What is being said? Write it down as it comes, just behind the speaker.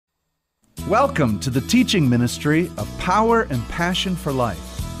Welcome to the teaching ministry of Power and Passion for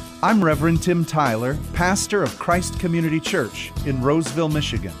Life. I'm Reverend Tim Tyler, pastor of Christ Community Church in Roseville,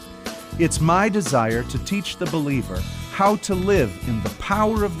 Michigan. It's my desire to teach the believer how to live in the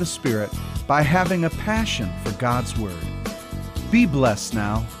power of the Spirit by having a passion for God's Word. Be blessed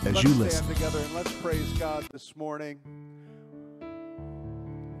now as you listen. Let's stand together and let's praise God this morning.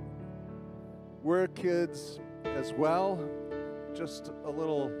 We're kids as well, just a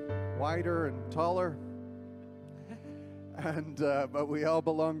little wider and taller, and but we all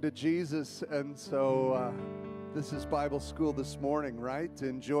belong to Jesus, and so this is Bible school this morning, right? To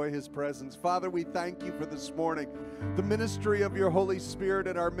enjoy His presence. Father, we thank You for this morning, the ministry of Your Holy Spirit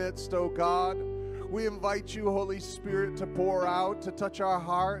in our midst, oh God. We invite You, Holy Spirit, to pour out, to touch our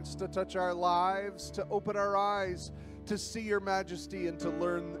hearts, to touch our lives, to open our eyes, to see Your majesty and to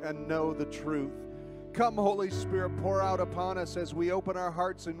learn and know the truth. Come, Holy Spirit, pour out upon us as we open our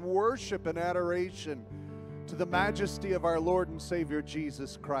hearts in worship and adoration to the majesty of our Lord and Savior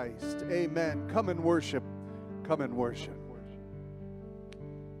Jesus Christ. Amen. Come and worship. Come and worship.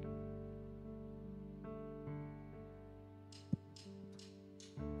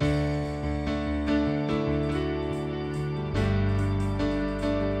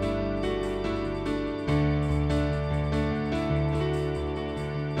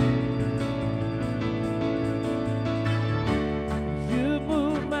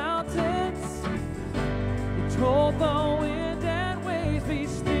 The wind and waves be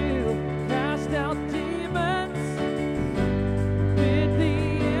still, cast out demons.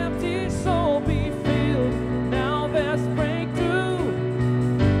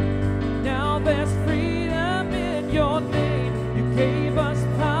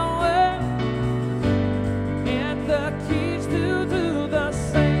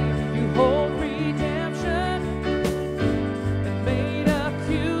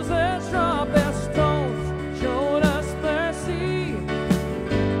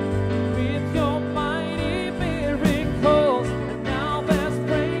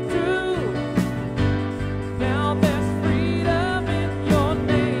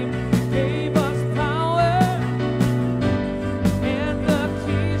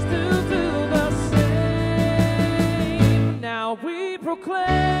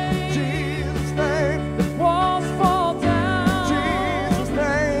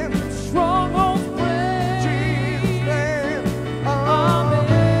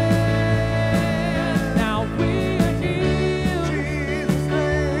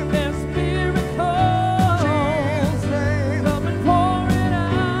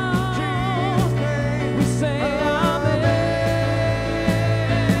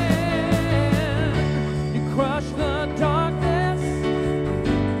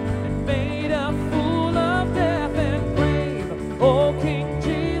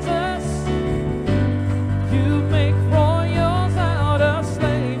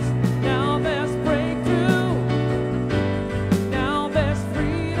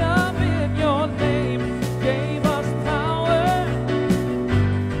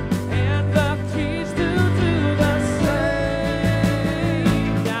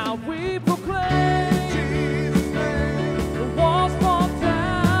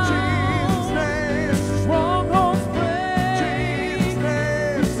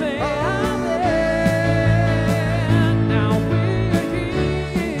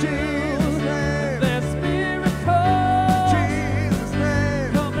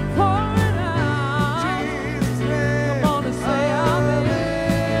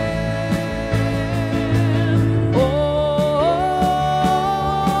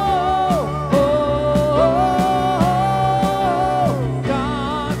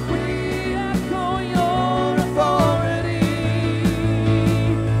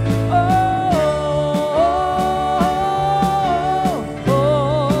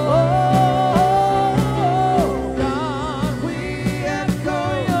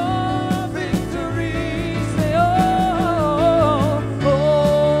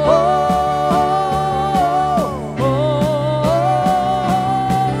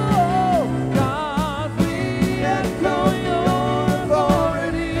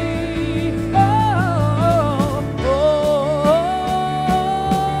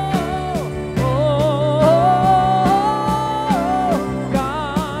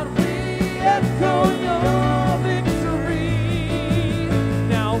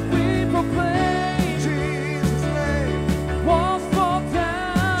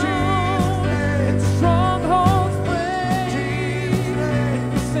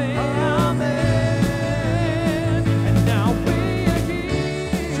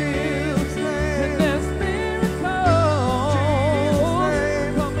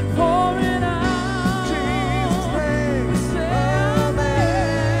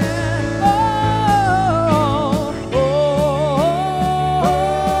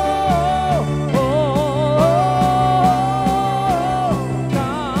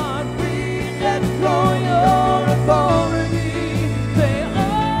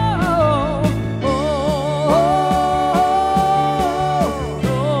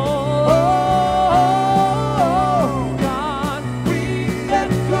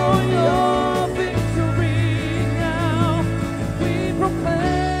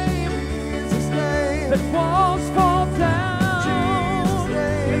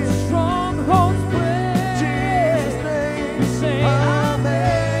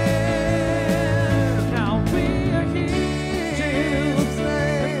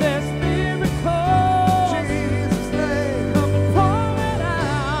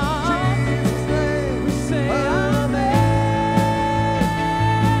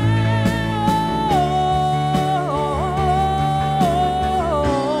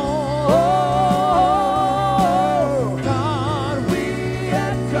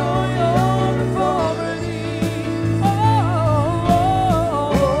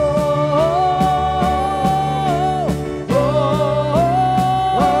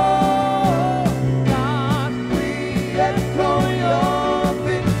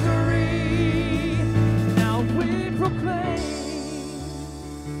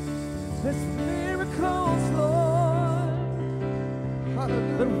 There's miracles, Lord.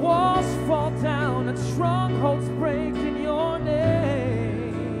 Hallelujah. That walls fall down and strongholds break in your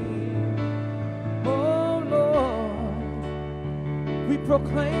name. Oh Lord, we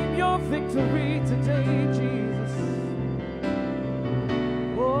proclaim your victory today, Jesus.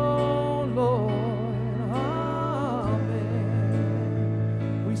 Oh Lord,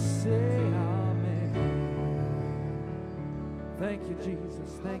 amen. We say amen. Thank you,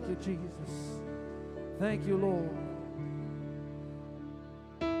 Jesus. Thank you, Jesus. Thank you, Lord.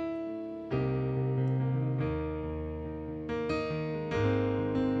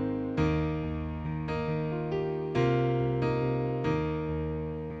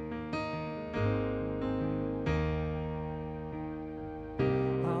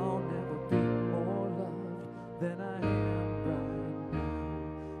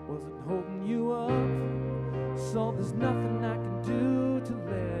 So there's nothing I can do to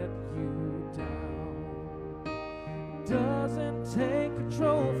let you down. Doesn't take a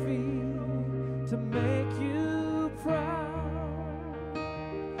trophy to make you proud.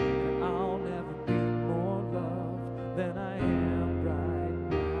 And I'll never be more loved than I am right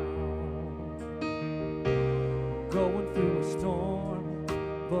now. I'm going through a storm,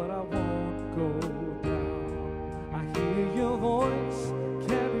 but I won't go down. I hear your voice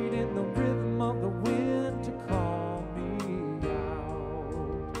carried in the rhythm of the wind to call me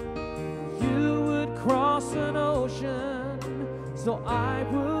out. You would cross an ocean so I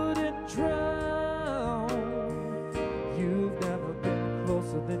wouldn't drown. You've never been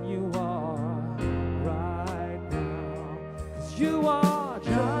closer than you are right now. 'Cause you are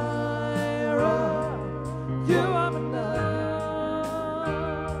Jireh, you are enough.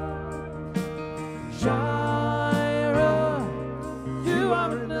 Jireh, you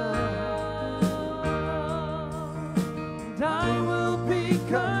are enough. And I will be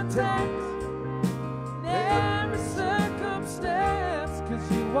content in every circumstance,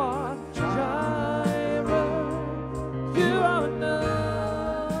 'cause you are Jireh, you are enough.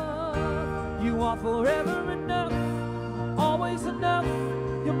 You are forever enough, always enough.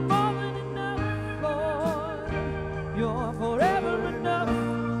 You're more than enough, Lord. You're forever enough,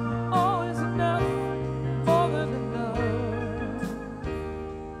 always enough, more than enough.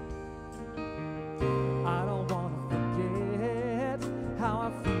 I don't want to forget how I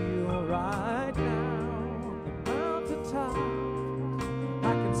feel right now on the mountaintop. I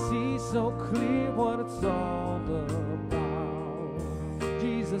can see so clear what it's all about.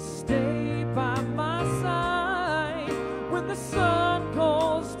 Jesus, stay by my side when the sun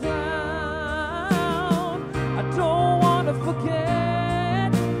goes down. I don't want to forget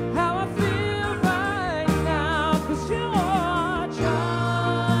how I feel right now, 'cause you are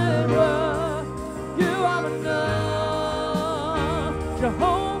Jireh, you are enough.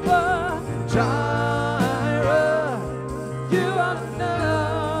 Jehovah Jireh, you are enough.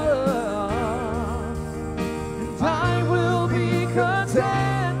 And I will be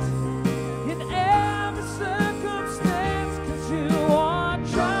content in every circumstance, 'cause you are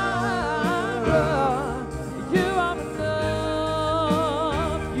Jireh, you are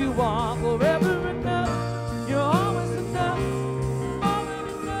enough. You are forever enough, you're always enough, more than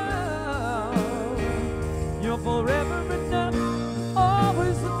enough. You're forever enough,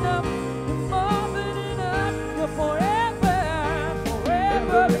 always enough, you're more than enough. You're forever,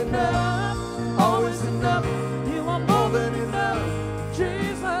 forever enough, always enough. You are more than enough,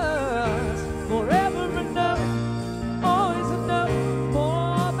 Jesus. Forever enough, always enough,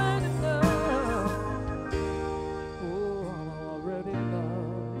 more than enough. Oh, I'm already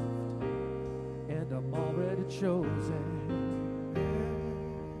loved, and I'm already chosen.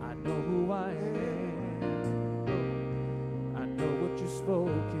 I know who I am, I know what you've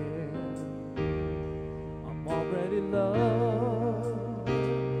spoken. I'm already loved,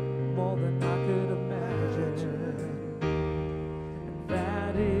 more than I could imagine, and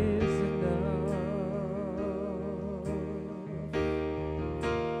that is enough.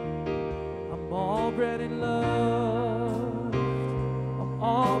 I'm already loved, I'm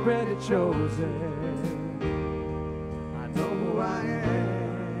already chosen. I know who I am,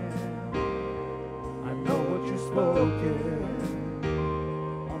 I know what you've spoken.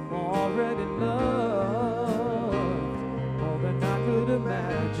 I'm already loved, more than I could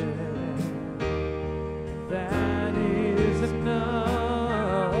imagine. That is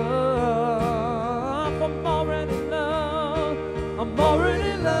enough. I'm already loved, I'm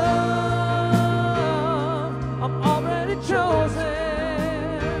already loved, I'm already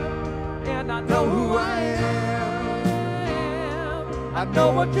chosen, and I know who I am. I know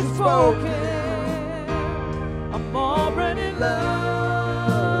what you've spoken. I'm already loved,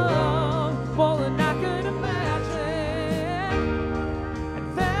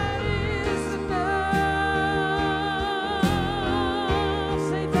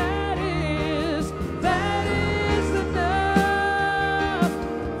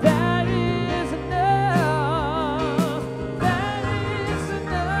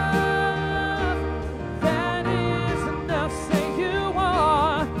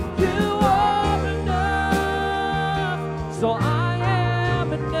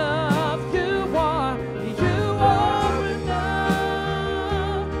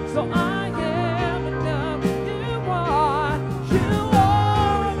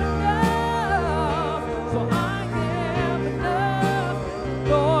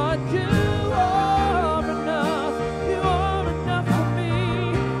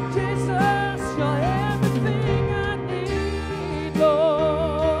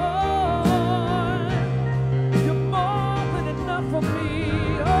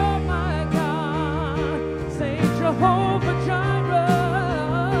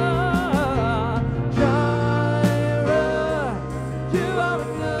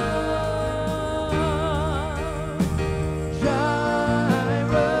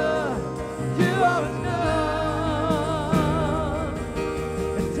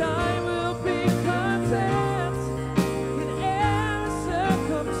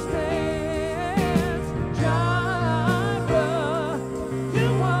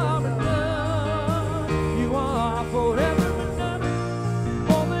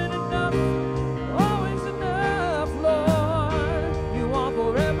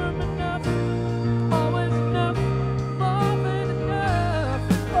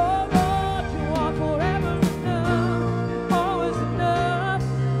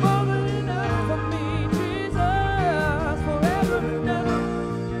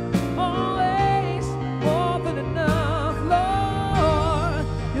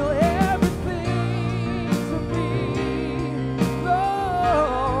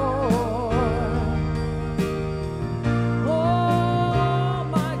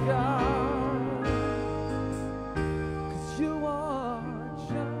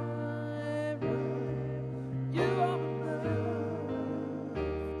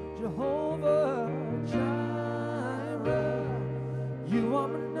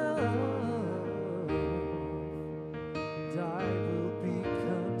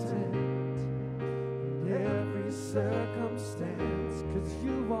 circumstance, 'cause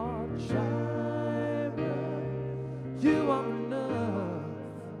you are Jireh. You are enough.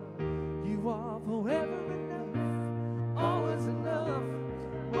 You are forever enough, always enough,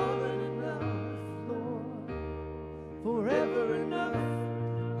 more than enough, Lord. Forever enough,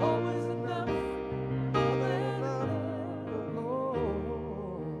 always enough, more than enough,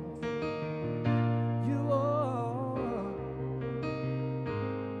 Lord. You are,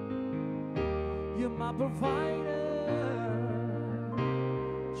 you're my provider,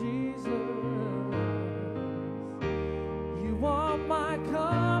 Jesus. You are my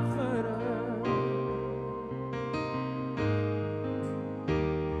comforter,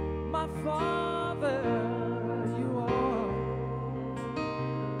 my Father. You are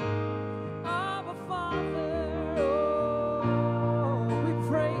our Father. Oh, we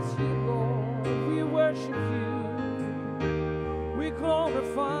praise you, Lord. We worship you. We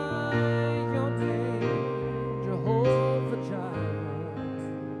glorify your name, Jehovah Jireh.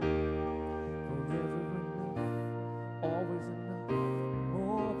 Forever enough, always enough,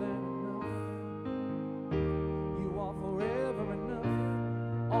 more than enough. You are forever enough,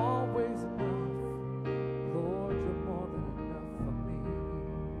 always enough. Lord, you're more than enough for me,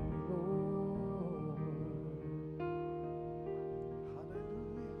 Lord.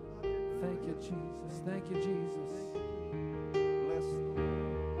 Thank you, Jesus. Thank you, Jesus. Bless the Lord.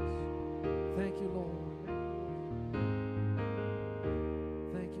 Thank you, Lord.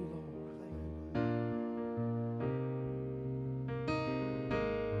 Thank you, Lord.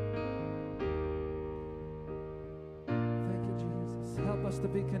 Thank you, Jesus. Help us to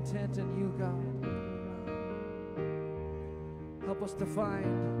be content in you, God. Help us to find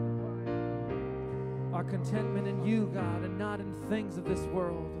our contentment in you, God, and not in things of this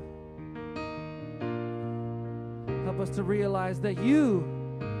world. Help us to realize that you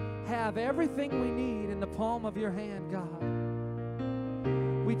have everything we need in the palm of your hand, God.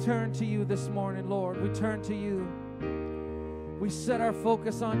 We turn to you this morning, Lord. We turn to you. We set our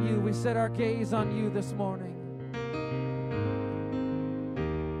focus on you. We set our gaze on you this morning.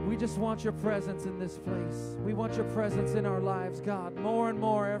 We just want your presence in this place. We want your presence in our lives, God, more and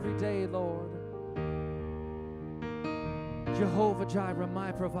more every day, Lord. Jehovah Jireh,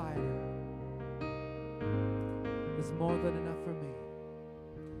 my provider, is more than enough for me.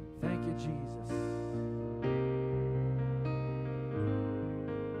 Thank you, Jesus. Thank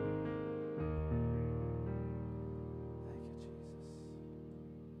you, Jesus.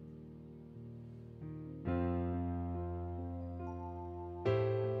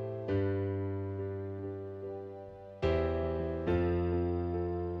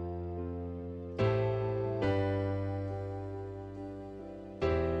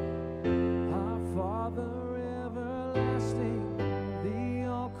 Our Father everlasting, the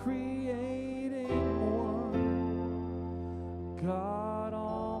all-creating one, God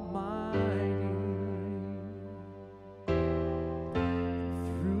Almighty,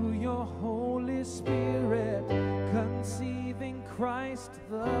 through your Holy Spirit, conceiving Christ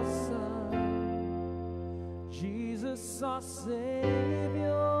the Son, Jesus our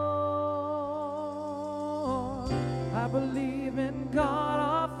Savior. I believe in God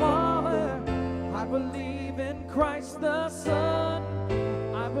our Father. I believe in Christ the Son.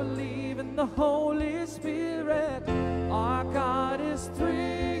 I believe in the Holy Spirit. Our God is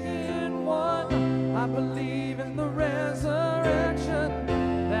three in one. I believe in the resurrection,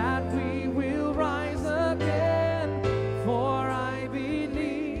 that we will rise again. For I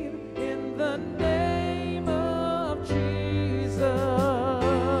believe in the name of Jesus.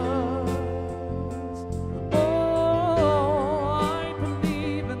 Oh, I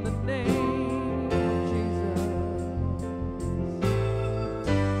believe in the name of Jesus.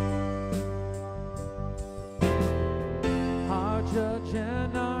 Our judge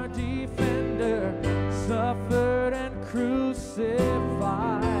and our defender suffered and crucified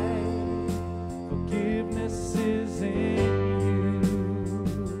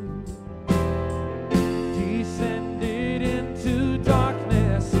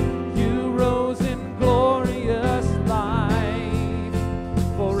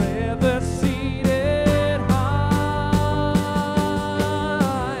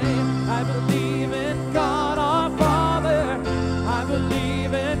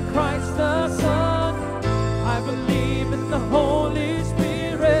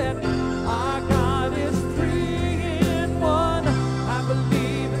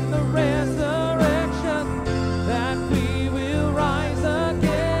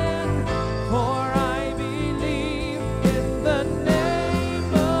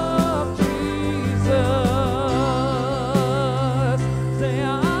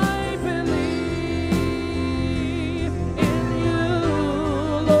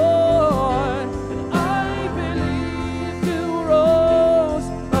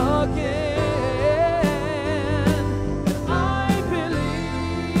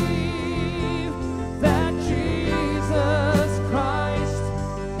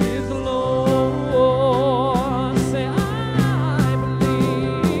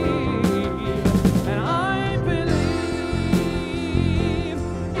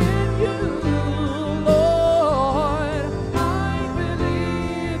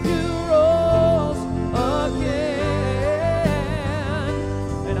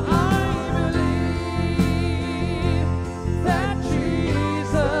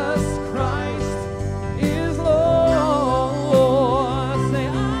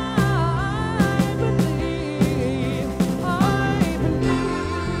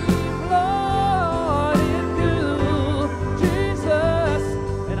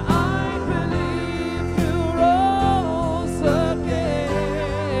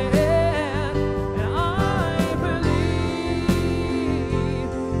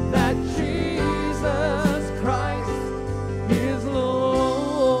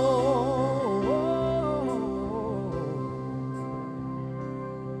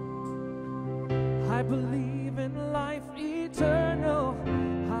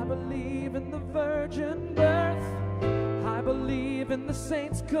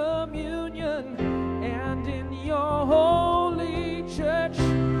saints' communion and in your holy church.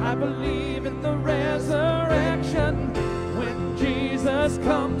 I believe in the resurrection when Jesus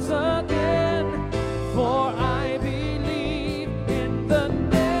comes again. For I believe in the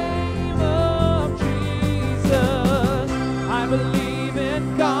name of Jesus. I believe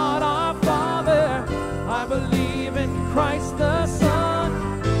in God our Father. I believe in Christ the Son.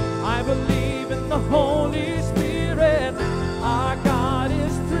 I believe in the Holy Spirit. Our God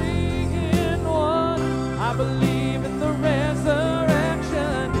is 3 in 1. I believe in the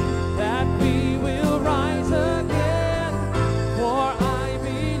resurrection, that we will rise again. For I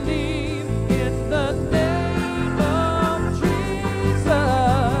believe in the name of Jesus.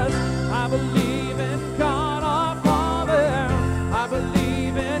 I believe in God our Father. I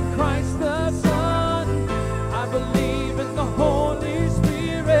believe in Christ the Son. I believe in the Holy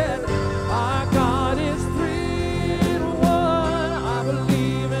Spirit. Our God is 3 in 1. I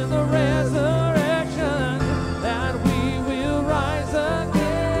believe in the resurrection, that we will rise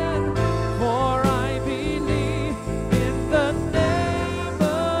again. For I believe in the name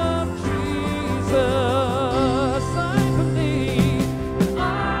of Jesus. I believe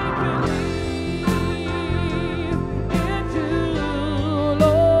in you,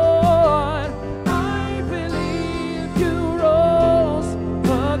 Lord. I believe you rose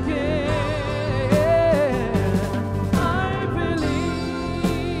again. I believe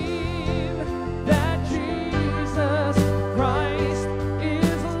that Jesus Christ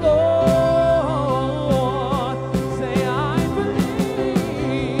is Lord. Say, I believe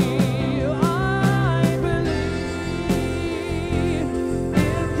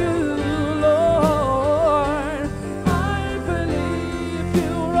in you, Lord. I believe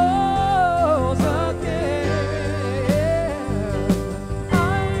you rose again. I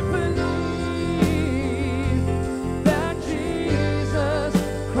believe that Jesus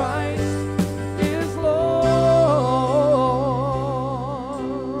Christ is Lord.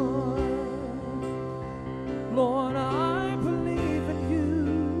 Lord, I believe in you,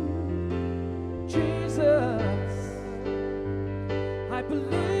 Jesus. I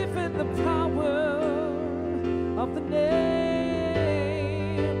believe in the power of the name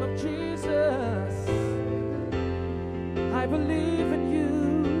of Jesus. I believe in you,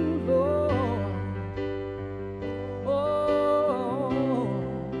 Lord. Oh,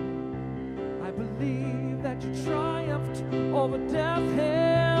 I believe that you triumphed over death,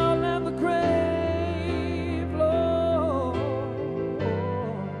 hell, and the grave, Lord.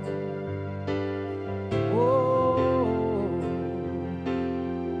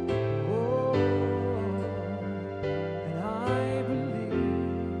 And I believe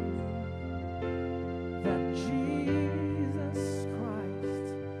that Jesus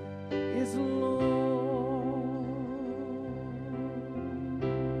Christ is Lord.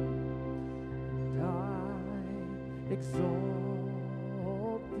 And I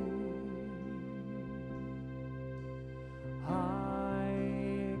exalt thee. I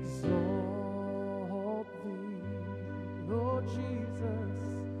exalt thee, Lord Jesus.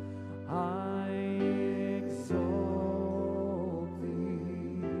 I exalt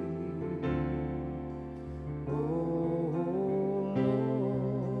thee. Oh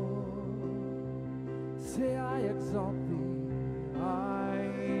Lord, say I exalt thee. I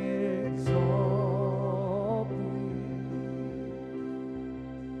exalt thee.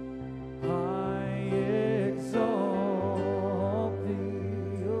 I exalt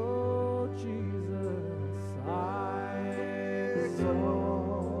thee, oh Jesus. I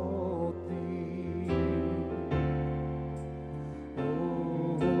exalt thee. Oh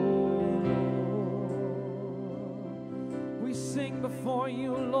Lord, we sing before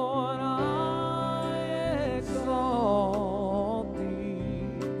you, Lord. I exalt thee.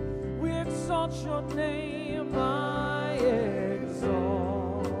 We exalt your name. I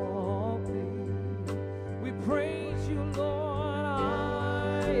exalt thee. We praise you, Lord.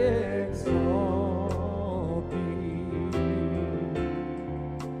 I exalt thee.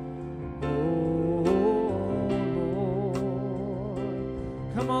 Oh Lord,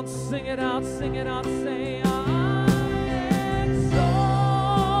 come on, sing it out, say I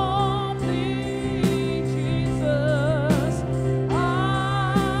exalt thee, Jesus.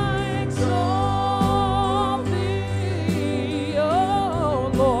 I exalt thee,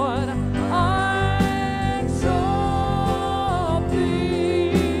 oh Lord. I exalt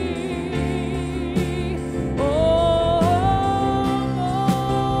thee, oh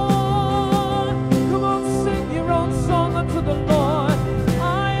Lord. Come on, sing your own song unto the Lord. I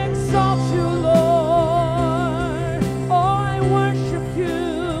exalt you, Lord.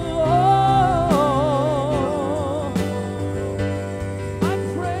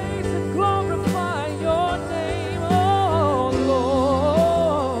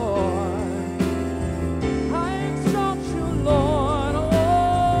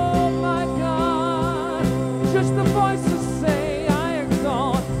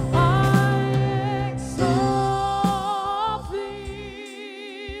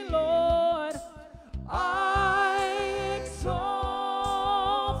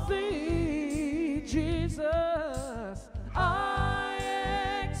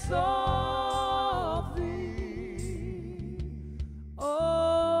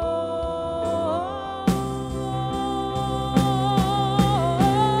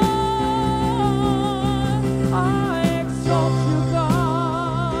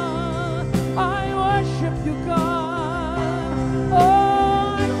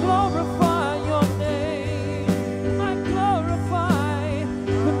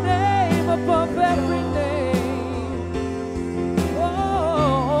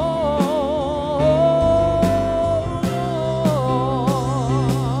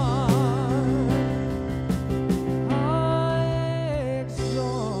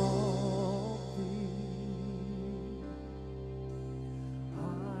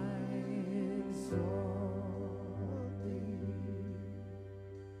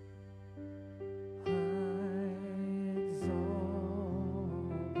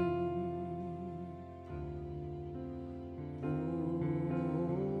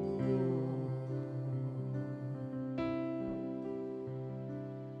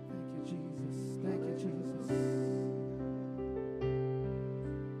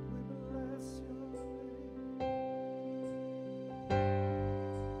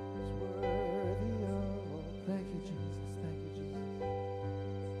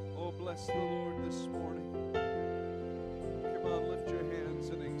 Bless the Lord this morning. Come on, lift your hands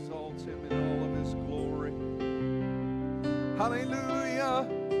and exalt him in all of his glory. Hallelujah.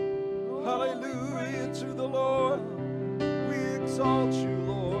 Hallelujah to the Lord. We exalt you,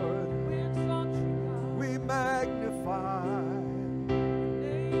 Lord. We magnify.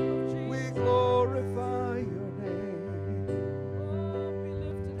 We glorify your name.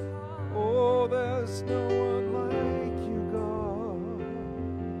 Oh, there's no one like you, God.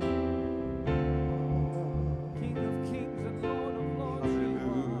 King of kings and Lord of lords.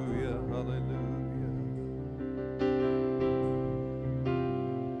 Hallelujah, hallelujah.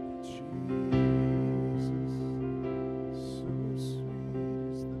 Jesus, so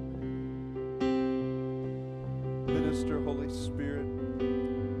sweet is the name. Minister, Holy Spirit,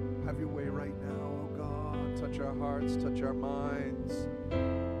 have your way right now, oh God. Touch our hearts, touch our minds.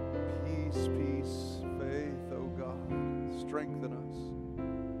 Peace, peace, faith, oh God. Strengthen us.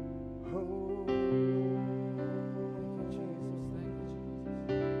 Oh, Thank you, Jesus. Thank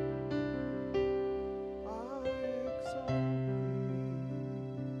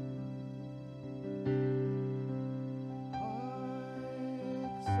you, Jesus. I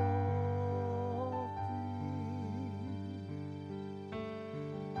exalt thee. I exalt thee.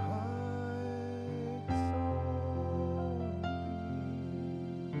 I exalt thee.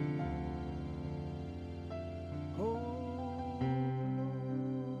 Oh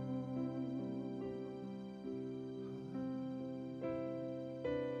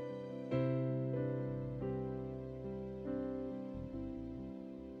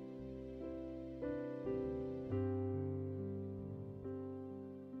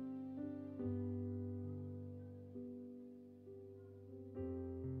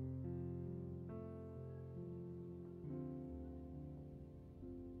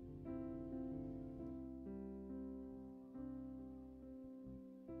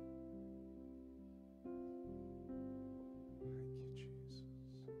Thank you, Jesus.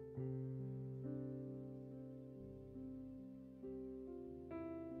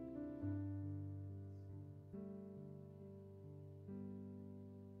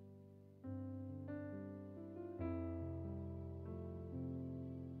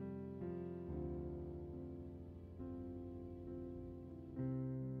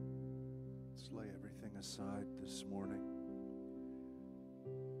 Let's lay everything aside this morning.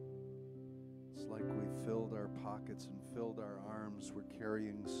 It's like we filled our pockets and filled our arms. We're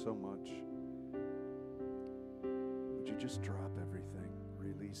carrying so much. Would you just drop everything,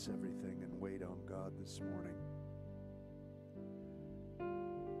 release everything, and wait on God this morning?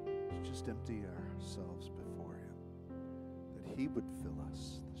 Just empty ourselves before him, that he would fill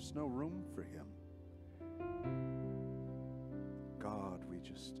us. There's no room for him. God, we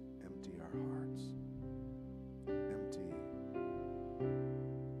just empty our hearts. Empty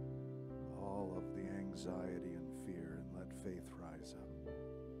all of the anxiety and fear, and let faith rise up.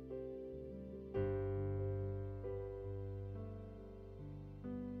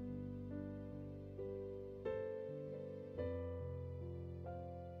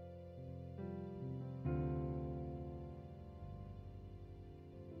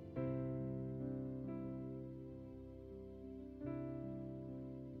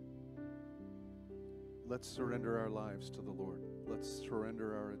 Let's surrender our lives to the Lord. Let's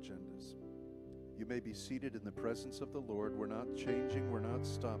surrender our agendas. You may be seated in the presence of the Lord. We're not changing. We're not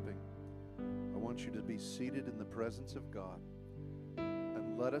stopping. I want you to be seated in the presence of God.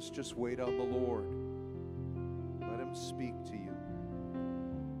 And let us just wait on the Lord. Let him speak to you.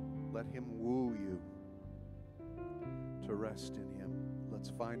 Let him woo you to rest in him. Let's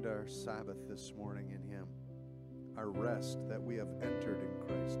find our Sabbath this morning in him. Our rest that we have entered in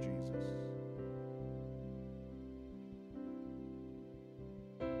Christ Jesus.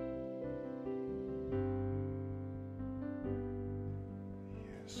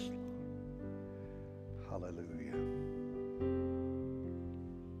 Hallelujah.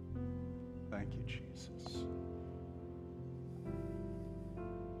 Thank you, Jesus.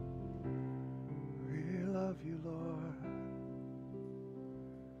 We love you, Lord.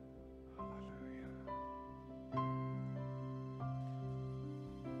 Hallelujah.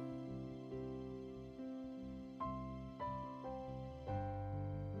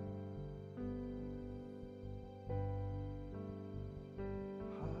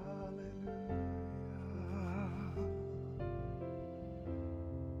 Hallelujah.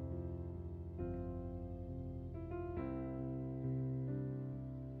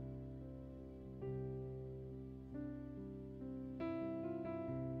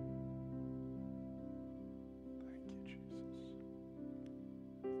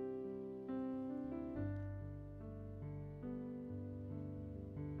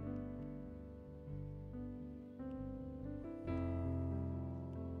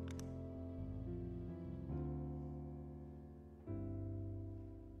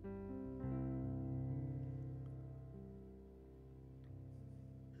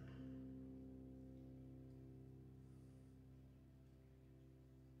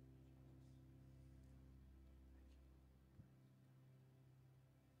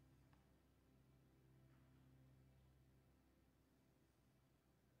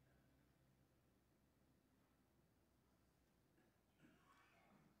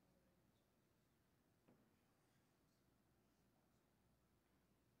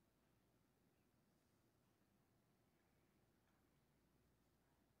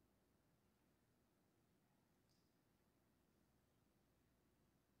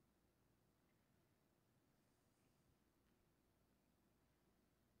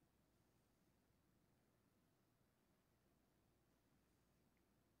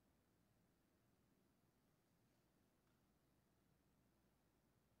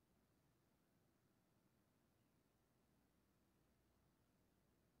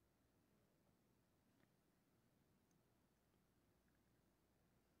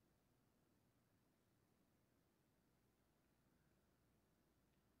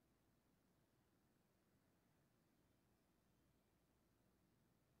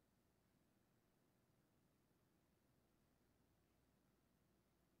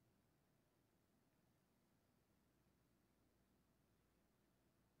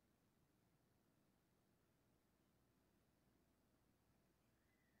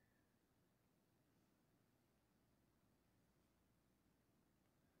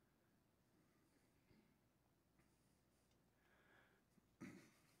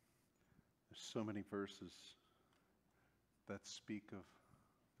 So many verses that speak of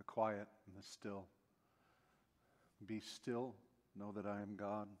the quiet and the still. Be still, know that I am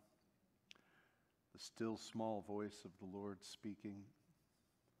God. The still small voice of the Lord speaking.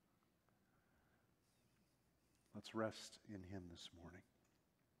 Let's rest in Him this morning.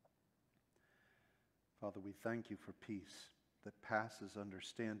 Father, we thank You for peace that passes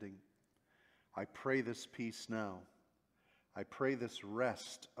understanding. I pray this peace now. I pray this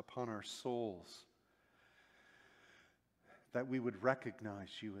rest upon our souls, that we would recognize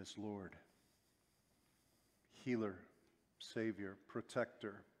You as Lord, healer, Savior,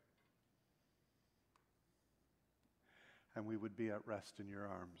 protector, and we would be at rest in Your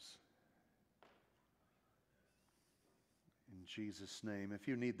arms. In Jesus' name. If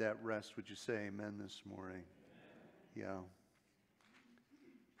you need that rest, would you say amen this morning? Amen. Yeah.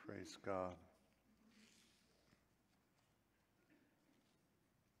 Praise God.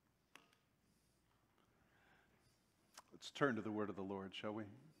 Let's turn to the word of the Lord, shall we?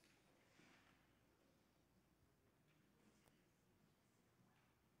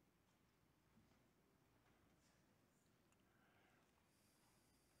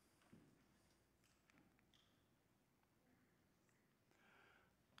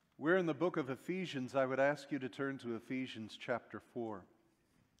 We're in the book of Ephesians. I would ask you to turn to Ephesians chapter 4.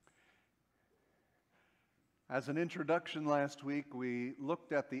 As an introduction last week, we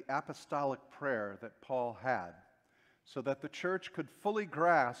looked at the apostolic prayer that Paul had so that the church could fully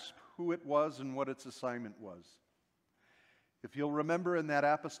grasp who it was and what its assignment was. If you'll remember, in that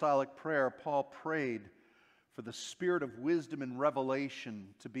apostolic prayer, Paul prayed for the spirit of wisdom and revelation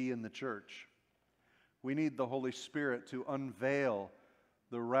to be in the church. We need the Holy Spirit to unveil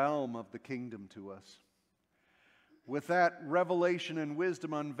the realm of the kingdom to us. With that revelation and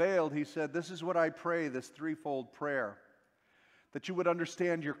wisdom unveiled, he said, this is what I pray, this threefold prayer, that you would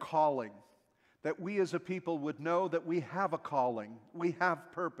understand your calling, that we as a people would know that we have a calling, we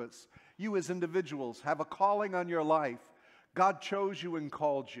have purpose. You as individuals have a calling on your life. God chose you and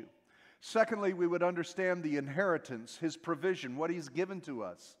called you. Secondly, we would understand the inheritance, His provision, what He's given to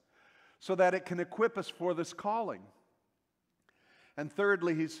us, so that it can equip us for this calling. And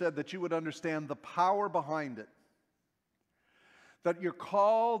thirdly, he said that you would understand the power behind it. That you're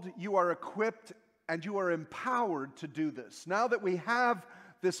called, you are equipped, and you are empowered to do this. Now that we have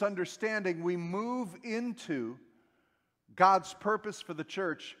this understanding, we move into God's purpose for the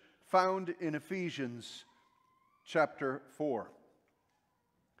church found in Ephesians chapter 4.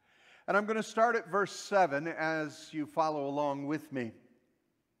 And I'm going to start at verse 7 as you follow along with me.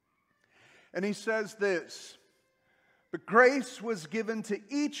 And he says this, "But grace was given to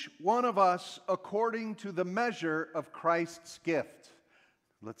each one of us according to the measure of Christ's gift."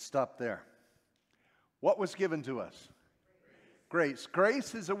 Let's stop there. What was given to us? Grace.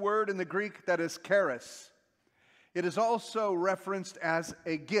 Grace is a word in the Greek that is charis. It is also referenced as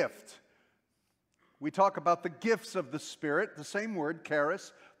a gift. We talk about the gifts of the Spirit, the same word,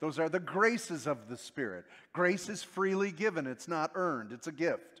 charis. Those are the graces of the Spirit. Grace is freely given. It's not earned. It's a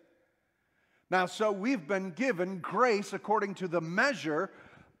gift. Now, so we've been given grace according to the measure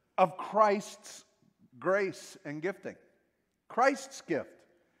of Christ's grace and gifting. Christ's gift.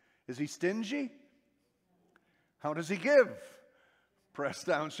 Is He stingy? How does He give? Pressed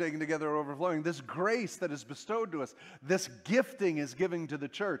down, shaken together, overflowing. This grace that is bestowed to us, this gifting is given to the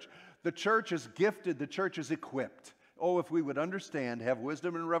church. The church is gifted, the church is equipped. Oh, if we would understand, have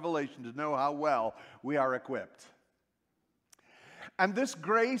wisdom and revelation to know how well we are equipped. And this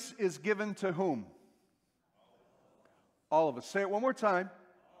grace is given to whom? All of us. Say it one more time.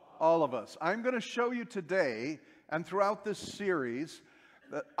 All of us. I'm going to show you today and throughout this series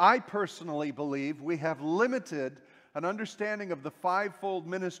that I personally believe we have limited an understanding of the fivefold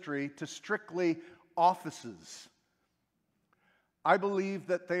ministry to strictly offices. I believe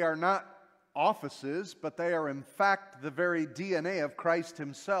that they are not offices, but they are in fact the very DNA of Christ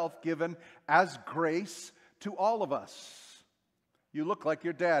Himself given as grace to all of us. You look like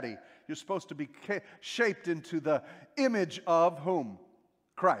your daddy. You're supposed to be shaped into the image of whom?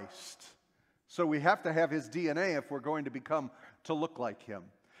 Christ. So we have to have His DNA if we're going to to look like Him.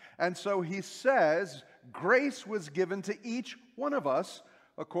 And so he says, grace was given to each one of us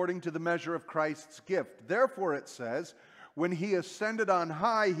according to the measure of Christ's gift. Therefore it says, when He ascended on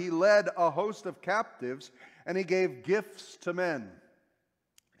high, He led a host of captives and He gave gifts to men.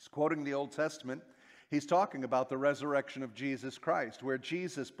 He's quoting the Old Testament. He's talking about the resurrection of Jesus Christ, where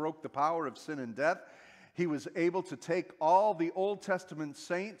Jesus broke the power of sin and death. He was able to take all the Old Testament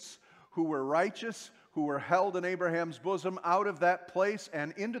saints who were righteous, who were held in Abraham's bosom out of that place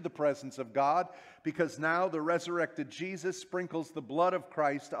and into the presence of God, because now the resurrected Jesus sprinkles the blood of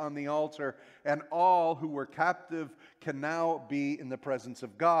Christ on the altar, and all who were captive can now be in the presence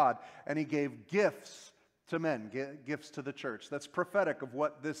of God. And he gave gifts to men, gifts to the church. That's prophetic of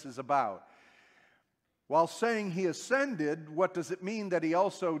what this is about. While saying he ascended, what does it mean that he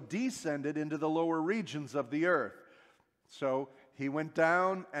also descended into the lower regions of the earth? So he went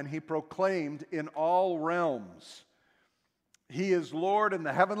down and he proclaimed in all realms. He is Lord in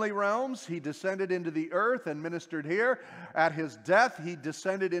the heavenly realms. He descended into the earth and ministered here. At his death, he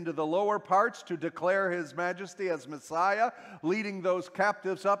descended into the lower parts to declare his majesty as Messiah, leading those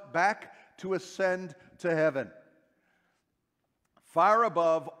captives up back to ascend to heaven. Far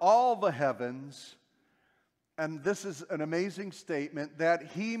above all the heavens, and this is an amazing statement,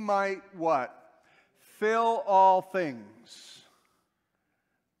 that he might what? Fill all things.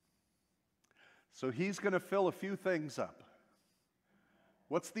 So he's going to fill a few things up.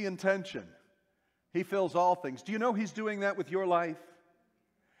 What's the intention? He fills all things. Do you know he's doing that with your life?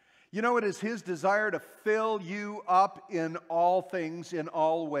 You know, it is his desire to fill you up in all things, in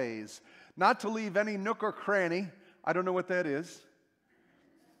all ways. Not to leave any nook or cranny. I don't know what that is.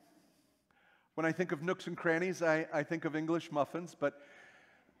 When I think of nooks and crannies, I think of English muffins, but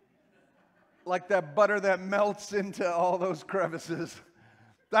like that butter that melts into all those crevices.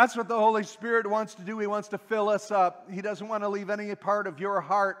 That's what the Holy Spirit wants to do. He wants to fill us up. He doesn't want to leave any part of your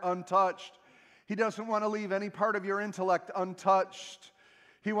heart untouched. He doesn't want to leave any part of your intellect untouched.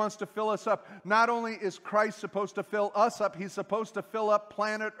 He wants to fill us up. Not only is Christ supposed to fill us up, he's supposed to fill up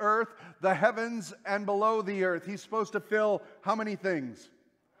planet Earth, the heavens, and below the earth. He's supposed to fill how many things?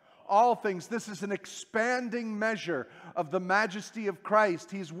 All things. This is an expanding measure of the majesty of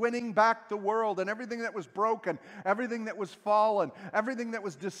Christ. He's winning back the world, and everything that was broken, everything that was fallen, everything that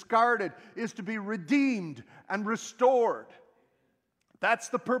was discarded is to be redeemed and restored. That's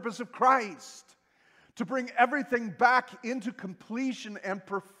the purpose of Christ, to bring everything back into completion and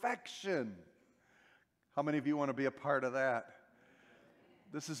perfection. How many of you want to be a part of that?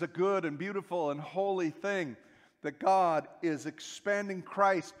 This is a good and beautiful and holy thing, that God is expanding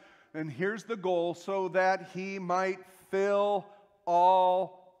Christ. And here's the goal, so that he might fill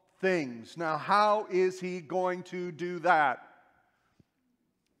all things. Now, how is he going to do that?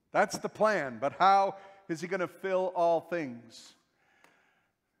 That's the plan, but how is he going to fill all things?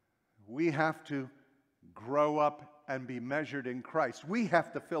 We have to grow up and be measured in Christ. We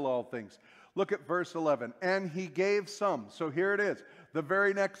have to fill all things. Look at verse 11. And he gave some. So here it is. The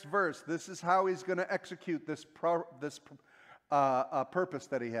very next verse. This is how he's going to execute this purpose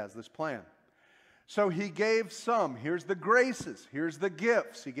that he has, this plan. So he gave some. Here's the graces. Here's the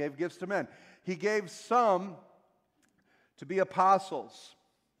gifts. He gave gifts to men. He gave some to be apostles.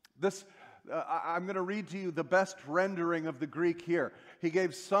 I'm going to read to you the best rendering of the Greek here. He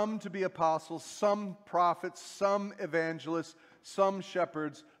gave some to be apostles, some prophets, some evangelists, some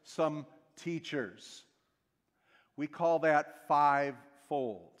shepherds, some teachers. We call that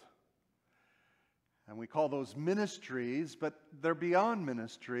fivefold. And we call those ministries, but they're beyond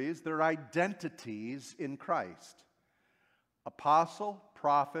ministries. They're identities in Christ. Apostle,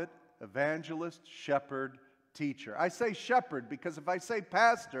 prophet, evangelist, shepherd, teacher. I say shepherd because if I say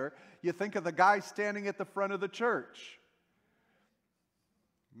pastor, you think of the guy standing at the front of the church.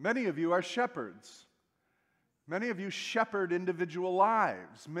 Many of you are shepherds. Many of you shepherd individual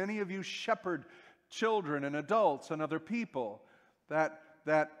lives. Many of you shepherd children and adults and other people. That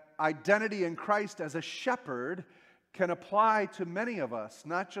identity in Christ as a shepherd can apply to many of us,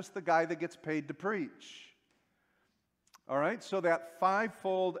 not just the guy that gets paid to preach. All right, so that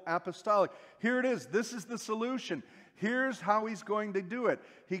fivefold apostolic. Here it is. This is the solution. Here's how he's going to do it.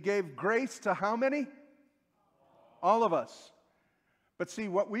 He gave grace to how many? All of us. But see,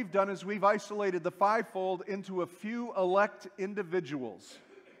 what we've done is we've isolated the fivefold into a few elect individuals.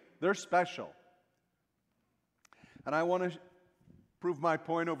 They're special. And I want to prove my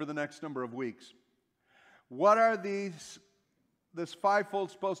point over the next number of weeks. What are this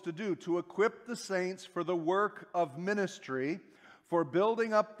fivefold supposed to do? To equip the saints for the work of ministry, for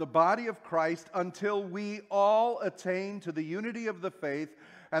building up the body of Christ until we all attain to the unity of the faith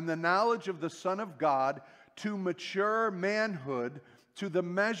and the knowledge of the Son of God, to mature manhood, to the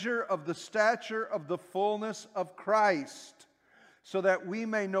measure of the stature of the fullness of Christ, so that we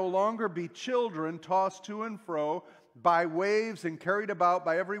may no longer be children tossed to and fro by waves and carried about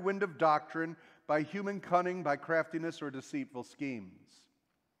by every wind of doctrine, by human cunning, by craftiness or deceitful schemes.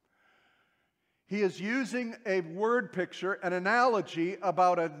 He is using a word picture, an analogy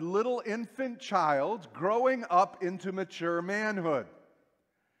about a little infant child growing up into mature manhood.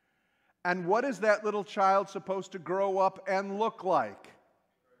 And what is that little child supposed to grow up and look like?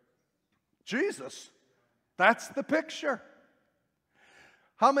 Jesus. That's the picture.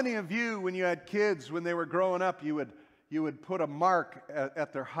 How many of you, when you had kids, when they were growing up, you would put a mark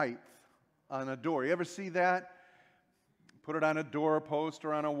at their height on a door? You ever see that? Put it on a doorpost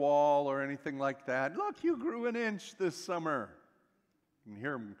or on a wall or anything like that. Look, you grew an inch this summer. You can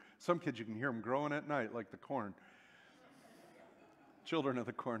hear them. Some kids, you can hear them growing at night like the corn. Children of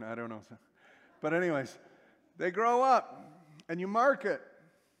the corn, I don't know. But anyways, they grow up and you mark it.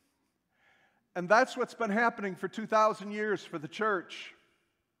 And that's what's been happening for 2,000 years for the church.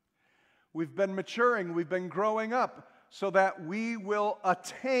 We've been maturing, we've been growing up so that we will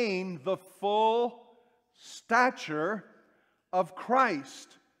attain the full stature of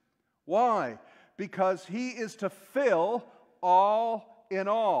Christ. Why? Because He is to fill all in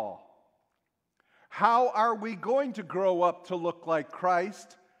all. How are we going to grow up to look like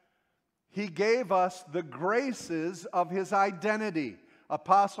Christ? He gave us the graces of His identity.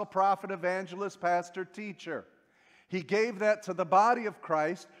 Apostle, prophet, evangelist, pastor, teacher. He gave that to the body of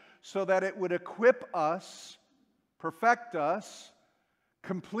Christ so that it would equip us, perfect us,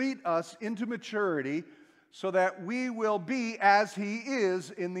 complete us into maturity, so that we will be as He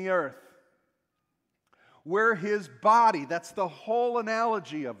is in the earth. We're His body. That's the whole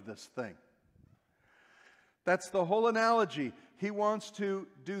analogy of this thing. That's the whole analogy. He wants to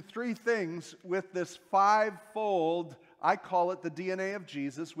do three things with this fivefold, I call it the DNA of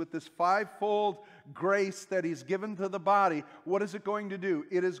Jesus, with this fivefold grace that He's given to the body. What is it going to do?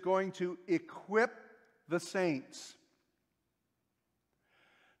 It is going to equip the saints.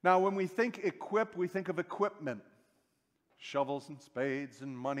 Now, when we think equip, we think of equipment. Shovels and spades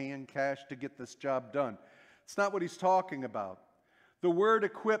and money and cash to get this job done. It's not what He's talking about. The word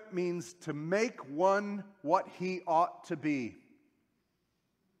equip means to make one what he ought to be.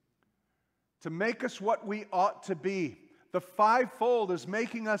 To make us what we ought to be. The fivefold is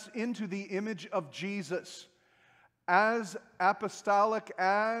making us into the image of Jesus. As apostolic,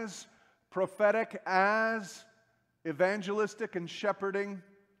 as prophetic, as evangelistic and shepherding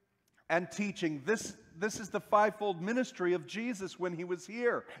and teaching. This is the fivefold ministry of Jesus when He was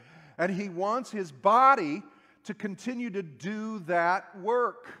here. And He wants His body to continue to do that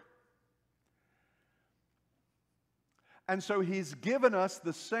work. And so He's given us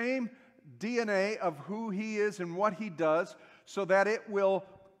the same DNA of who He is and what He does, so that it will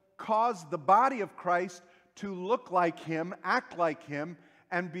cause the body of Christ to look like Him, act like Him,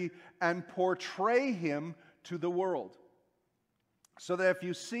 and portray Him to the world. So that if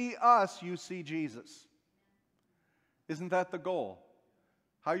you see us, you see Jesus. Isn't that the goal?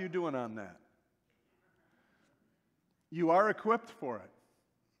 How are you doing on that? You are equipped for it.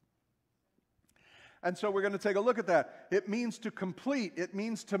 And so we're going to take a look at that. It means to complete. It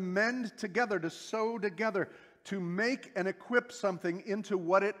means to mend together, to sew together, to make and equip something into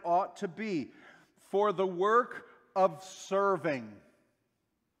what it ought to be for the work of serving.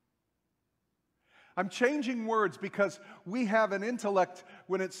 I'm changing words because we have an intellect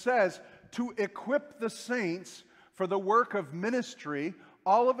when it says to equip the saints for the work of ministry.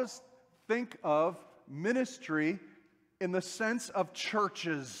 All of us think of ministry in the sense of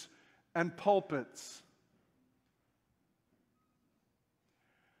churches and pulpits.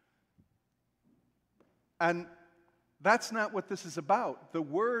 And that's not what this is about. The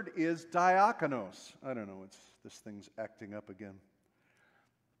word is diakonos. I don't know, this thing's acting up again.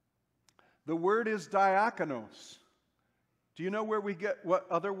 The word is diakonos. Do you know where we get, what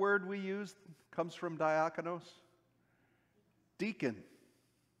other word we use comes from diakonos? Deacon. Do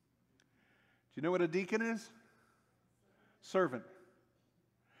you know what a deacon is? Servant.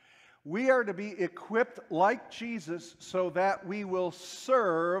 We are to be equipped like Jesus so that we will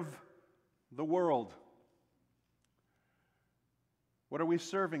serve the world. What are we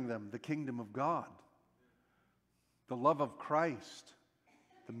serving them? The kingdom of God, the love of Christ,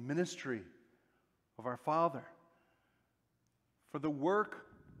 the ministry of our Father, for the work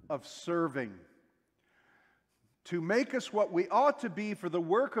of serving. To make us what we ought to be for the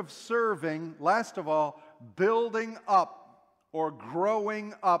work of serving, last of all, building up or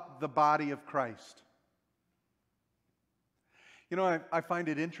growing up the body of Christ. You know, I find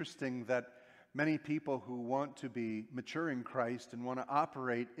it interesting that many people who want to be mature in Christ and want to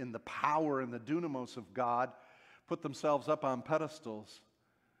operate in the power and the dunamos of God put themselves up on pedestals,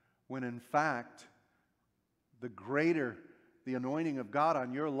 when in fact, the greater the anointing of God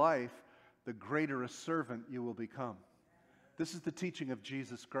on your life, the greater a servant you will become. This is the teaching of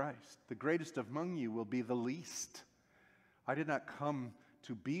Jesus Christ. The greatest among you will be the least. I did not come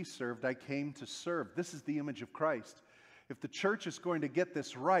to be served, I came to serve. This is the image of Christ. If the church is going to get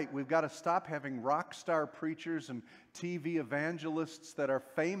this right, we've got to stop having rock star preachers and TV evangelists that are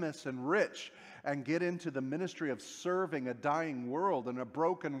famous and rich and get into the ministry of serving a dying world and a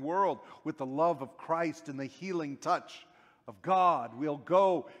broken world with the love of Christ and the healing touch of God. We'll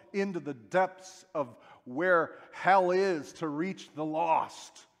go into the depths of where hell is to reach the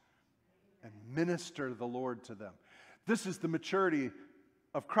lost and minister the Lord to them. This is the maturity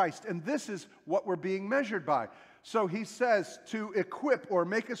of Christ, and this is what we're being measured by. So he says to equip or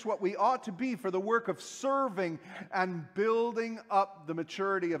make us what we ought to be for the work of serving and building up the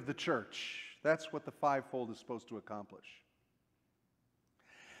maturity of the church. That's what the fivefold is supposed to accomplish.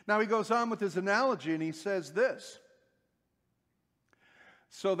 Now he goes on with his analogy and he says this,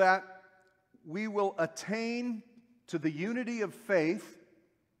 so that we will attain to the unity of faith.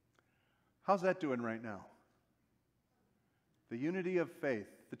 How's that doing right now? The unity of faith.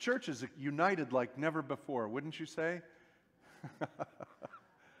 The church is united like never before, wouldn't you say?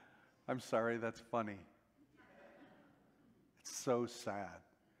 I'm sorry, that's funny. It's so sad.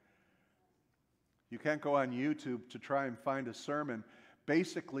 You can't go on YouTube to try and find a sermon.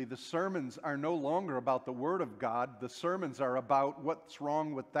 Basically, the sermons are no longer about the Word of God. The sermons are about what's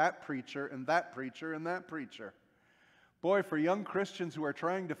wrong with that preacher and that preacher and that preacher. Boy, for young Christians who are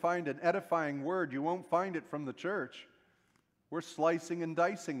trying to find an edifying word, you won't find it from the church. We're slicing and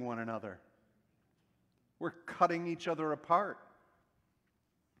dicing one another. We're cutting each other apart.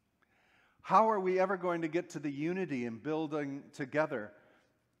 How are we ever going to get to the unity and building together?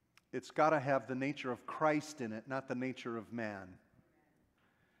 It's got to have the nature of Christ in it, not the nature of man.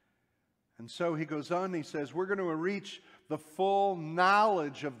 And so he goes on and he says, we're going to reach the full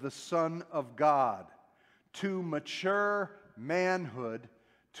knowledge of the Son of God, to mature manhood,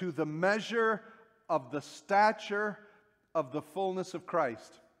 to the measure of the stature of the fullness of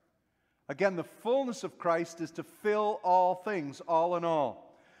Christ. Again, the fullness of Christ is to fill all things, all in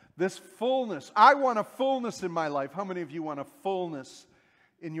all. This fullness, I want a fullness in my life. How many of you want a fullness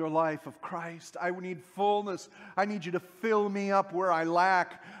in your life of Christ? I need fullness. I need you to fill me up where I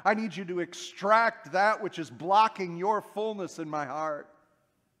lack. I need you to extract that which is blocking your fullness in my heart.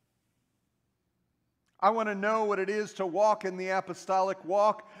 I want to know what it is to walk in the apostolic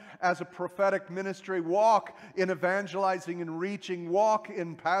walk as a prophetic ministry, walk in evangelizing and reaching, walk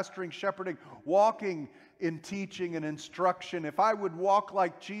in pastoring, shepherding, walking in teaching and instruction. If I would walk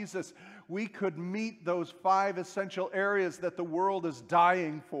like Jesus, we could meet those 5 essential areas that the world is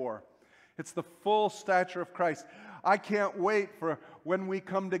dying for. It's the full stature of Christ. I can't wait for when we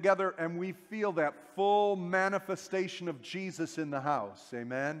come together and we feel that full manifestation of Jesus in the house.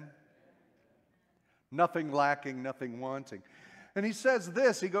 Amen? Nothing lacking, nothing wanting. And he says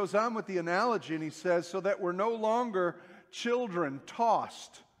this, he goes on with the analogy and he says, so that we're no longer children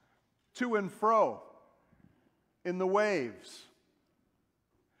tossed to and fro in the waves.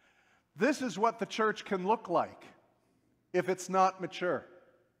 This is what the church can look like if it's not mature.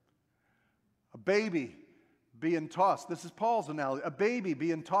 A baby being tossed. This is Paul's analogy. A baby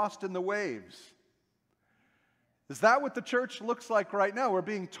being tossed in the waves. Is that what the church looks like right now? We're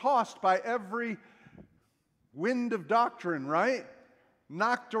being tossed by every wind of doctrine, right?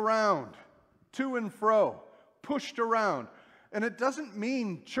 Knocked around, to and fro, pushed around. And it doesn't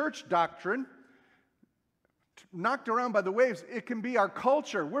mean church doctrine, knocked around by the waves. It can be our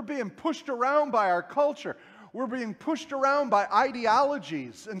culture. We're being pushed around by our culture. We're being pushed around by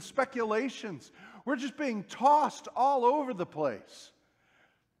ideologies and speculations. We're just being tossed all over the place.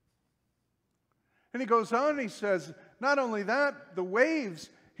 And he goes on and he says, not only that, the waves,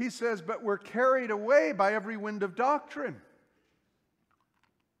 he says, but we're carried away by every wind of doctrine.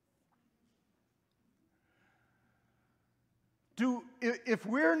 If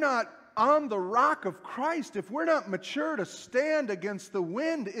we're not on the rock of Christ, if we're not mature to stand against the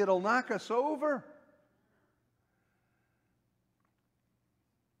wind, it'll knock us over.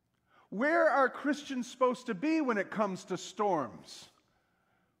 Where are Christians supposed to be when it comes to storms?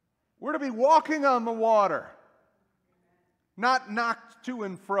 We're to be walking on the water, not knocked to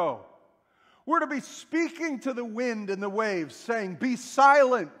and fro. We're to be speaking to the wind and the waves, saying, be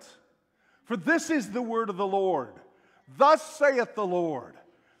silent, for this is the word of the Lord. Thus saith the Lord.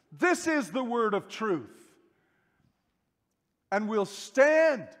 This is the word of truth. And we'll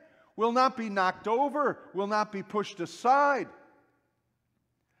stand. We'll not be knocked over. We'll not be pushed aside.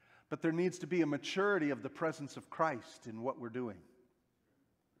 But there needs to be a maturity of the presence of Christ in what we're doing.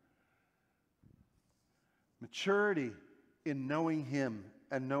 Maturity in knowing Him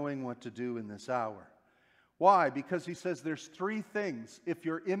and knowing what to do in this hour. Why? Because he says there's 3 things. If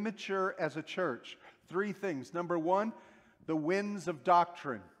you're immature as a church, 3 things. Number 1, the winds of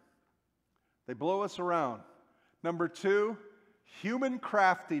doctrine. They blow us around. Number 2, human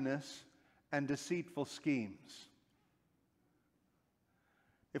craftiness and deceitful schemes.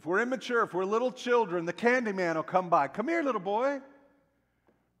 If we're immature, if we're little children, the candy man will come by. Come here, little boy.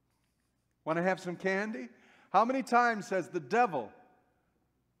 Want to have some candy? How many times has the devil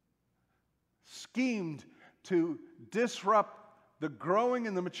schemed to disrupt the growing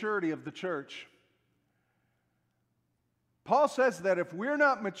and the maturity of the church? Paul says that if we're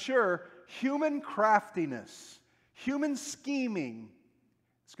not mature, human craftiness, human scheming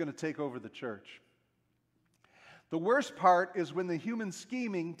is going to take over the church. The worst part is when the human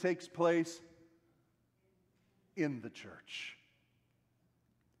scheming takes place in the church.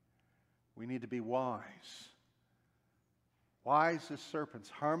 We need to be wise. Wise as serpents,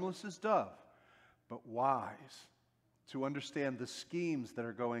 harmless as dove, but wise to understand the schemes that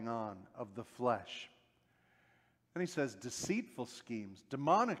are going on of the flesh. And he says deceitful schemes,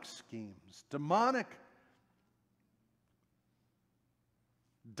 demonic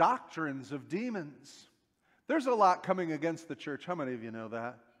doctrines of demons. There's a lot coming against the church. How many of you know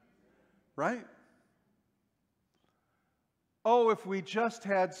that? Right? Oh, if we just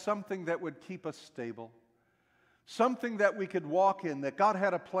had something that would keep us stable, something that we could walk in, that God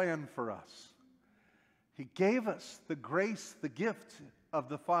had a plan for us. He gave us the grace, the gift of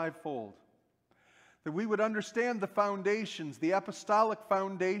the fivefold. That we would understand the foundations, the apostolic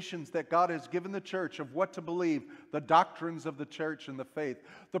foundations that God has given the church of what to believe, the doctrines of the church and the faith,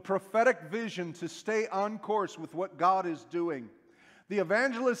 the prophetic vision to stay on course with what God is doing, the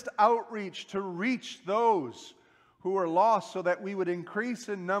evangelist outreach to reach those who are lost so that we would increase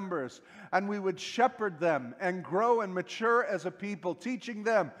in numbers and we would shepherd them and grow and mature as a people, teaching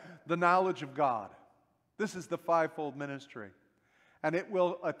them the knowledge of God. This is the fivefold ministry. And it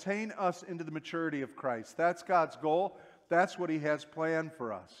will attain us into the maturity of Christ. That's God's goal. That's what He has planned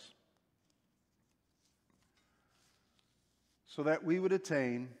for us. So that we would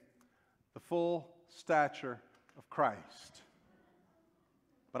attain the full stature of Christ.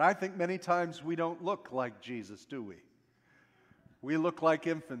 But I think many times we don't look like Jesus, do we? We look like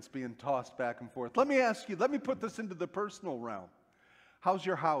infants being tossed back and forth. Let me ask you, let me put this into the personal realm. How's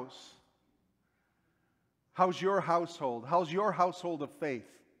your house? How's your household? How's your household of faith?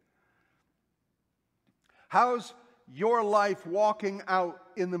 How's your life walking out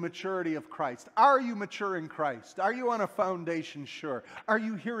in the maturity of Christ? Are you mature in Christ? Are you on a foundation sure? Are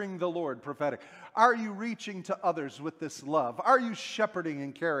you hearing the Lord prophetic? Are you reaching to others with this love? Are you shepherding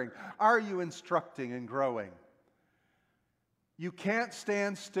and caring? Are you instructing and growing? You can't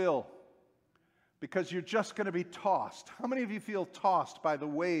stand still because you're just going to be tossed. How many of you feel tossed by the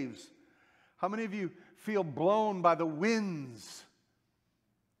waves? How many of you feel blown by the winds?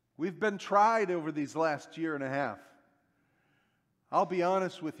 We've been tried over these last year and a half. I'll be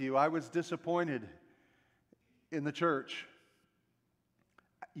honest with you, I was disappointed in the church.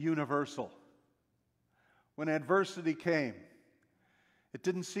 Universal. When adversity came, it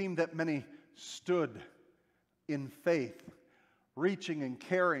didn't seem that many stood in faith, reaching and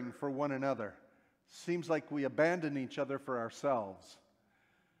caring for one another. Seems like we abandon each other for ourselves.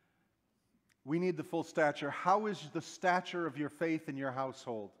 We need the full stature. How is the stature of your faith in your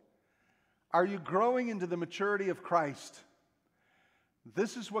household? Are you growing into the maturity of Christ?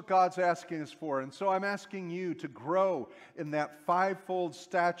 This is what God's asking us for. And so I'm asking you to grow in that fivefold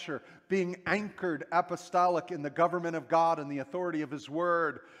stature, being anchored apostolic in the government of God and the authority of His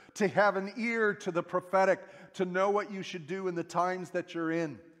Word, to have an ear to the prophetic, to know what you should do in the times that you're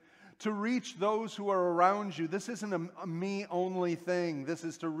in, to reach those who are around you. This isn't a me-only thing. This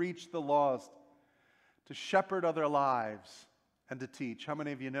is to reach the lost, to shepherd other lives, and to teach. How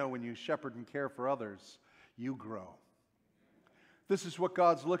many of you know when you shepherd and care for others, you grow? This is what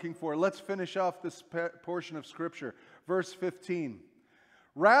God's looking for. Let's finish off this portion of Scripture. Verse 15.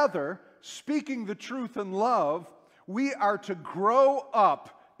 Rather, speaking the truth in love, we are to grow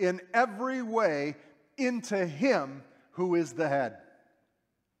up in every way into Him who is the head.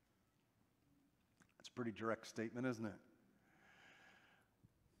 That's a pretty direct statement, isn't it?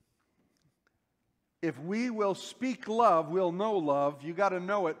 If we will speak love, we'll know love. You got to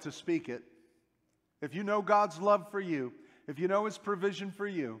know it to speak it. If you know God's love for you, if you know His provision for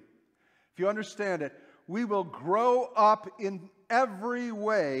you, if you understand it, we will grow up in every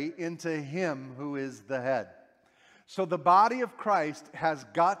way into Him who is the head. So the body of Christ has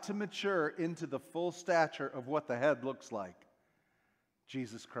got to mature into the full stature of what the head looks like.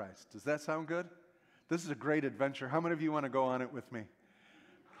 Jesus Christ. Does that sound good? This is a great adventure. How many of you want to go on it with me?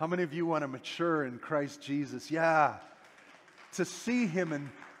 How many of you want to mature in Christ Jesus? Yeah. To see Him and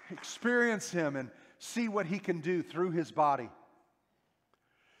experience Him and see what He can do through His body.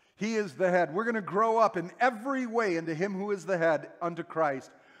 He is the head. We're going to grow up in every way into Him who is the head, unto Christ,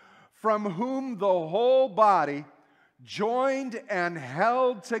 from whom the whole body, joined and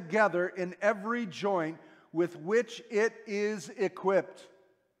held together in every joint with which it is equipped.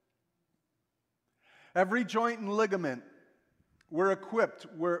 Every joint and ligament we're equipped,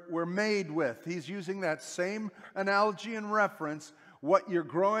 we're made with. He's using that same analogy and reference. What you're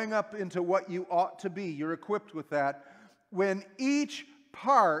growing up into, what you ought to be, you're equipped with that. When each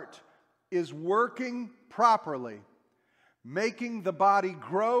part is working properly, making the body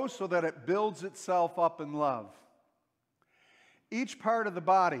grow so that it builds itself up in love. Each part of the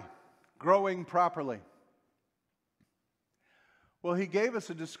body growing properly. Well, He gave us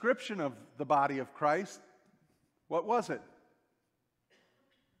a description of the body of Christ. What was it?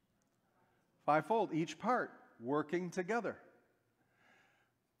 Fivefold, each part working together.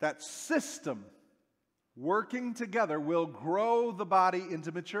 That system working together will grow the body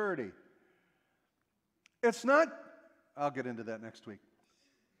into maturity. It's not, I'll get into that next week.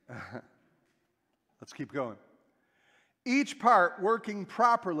 Let's keep going. Each part working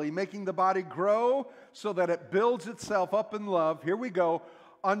properly, making the body grow so that it builds itself up in love. Here we go.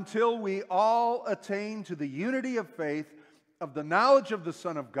 Until we all attain to the unity of faith, of the knowledge of the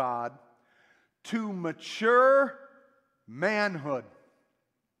Son of God, to mature manhood,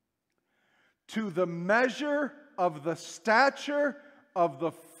 to the measure of the stature of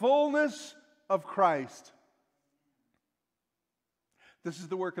the fullness of Christ. This is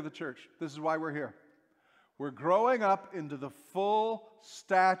the work of the church. This is why we're here. We're growing up into the full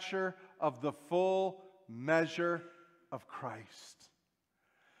stature of the full measure of Christ.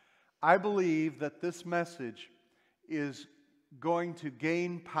 I believe that this message is going to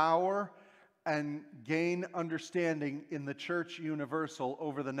gain power and gain understanding in the church universal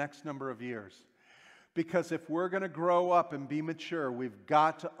over the next number of years. Because if we're going to grow up and be mature, we've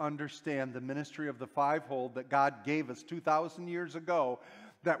got to understand the ministry of the fivefold that God gave us 2,000 years ago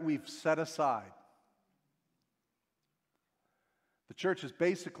that we've set aside. The church has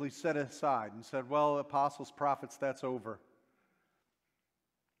basically set aside and said, well, apostles, prophets, that's over.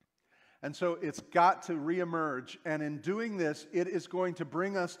 And so it's got to reemerge. And in doing this, it is going to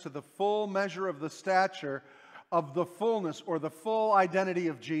bring us to the full measure of the stature of the fullness or the full identity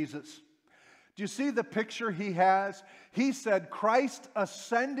of Jesus. Do you see the picture he has? He said Christ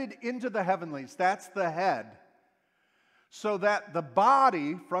ascended into the heavenlies. That's the head. So that the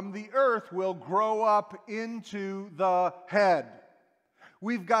body from the earth will grow up into the head.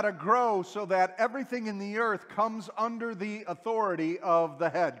 We've got to grow so that everything in the earth comes under the authority of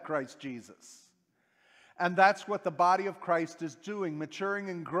the head, Christ Jesus. And that's what the body of Christ is doing, maturing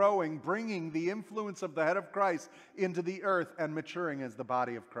and growing, bringing the influence of the head of Christ into the earth and maturing as the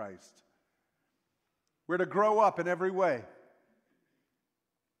body of Christ. We're to grow up in every way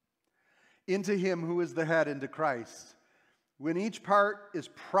into Him who is the head, into Christ. When each part is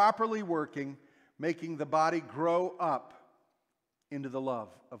properly working, making the body grow up into the love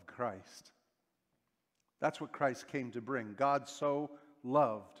of Christ. That's what Christ came to bring. God so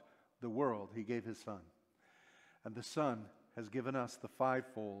loved the world, He gave His Son. And the Son has given us the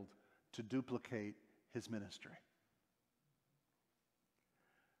fivefold to duplicate His ministry.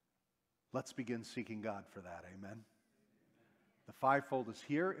 Let's begin seeking God for that, amen? The fivefold is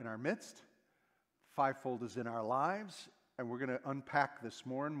here in our midst. The fivefold is in our lives. And we're going to unpack this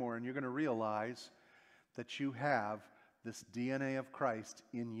more and more. And you're going to realize that you have this DNA of Christ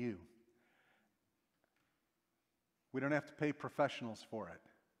in you. We don't have to pay professionals for it.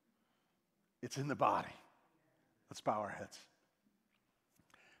 It's in the body. Let's bow our heads.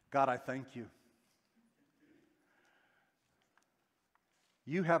 God, I thank You.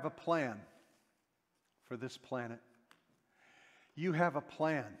 You have a plan for this planet. You have a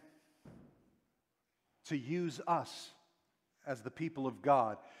plan to use us as the people of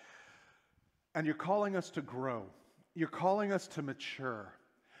God. And You're calling us to grow. You're calling us to mature.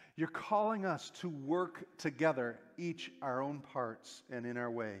 You're calling us to work together, each our own parts and in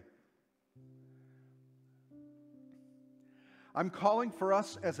our way. I'm calling for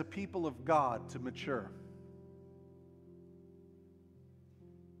us as a people of God to mature.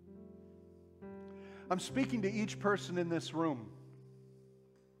 I'm speaking to each person in this room.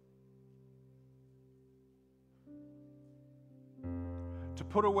 To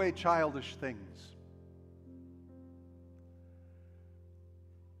put away childish things.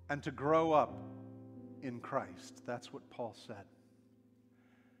 And to grow up in Christ. That's what Paul said.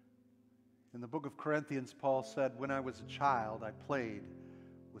 In the book of Corinthians, Paul said, when I was a child, I played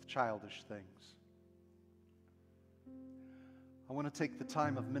with childish things. I want to take the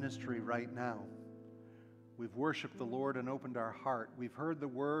time of ministry right now We've worshiped the Lord and opened our heart. We've heard the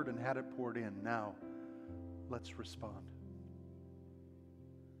word and had it poured in. Now, let's respond.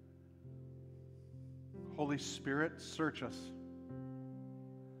 Holy Spirit, search us.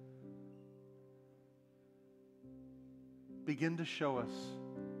 Begin to show us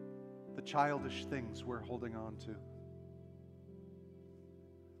the childish things we're holding on to.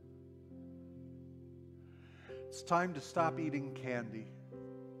 It's time to stop eating candy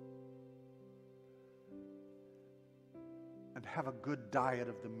and have a good diet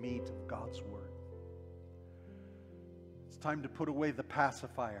of the meat of God's Word. It's time to put away the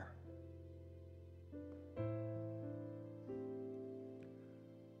pacifier.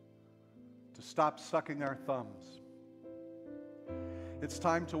 To stop sucking our thumbs. It's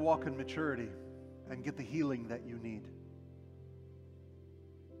time to walk in maturity and get the healing that you need.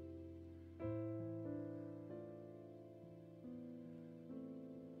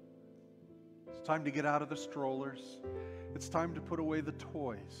 It's time to get out of the strollers. It's time to put away the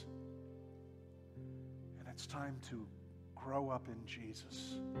toys. And it's time to grow up in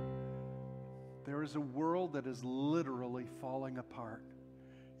Jesus. There is a world that is literally falling apart.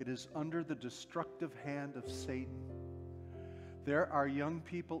 It is under the destructive hand of Satan. There are young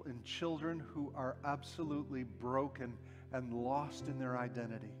people and children who are absolutely broken and lost in their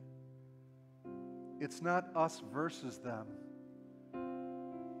identity. It's not us versus them.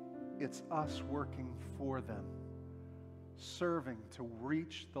 It's us working for them, serving to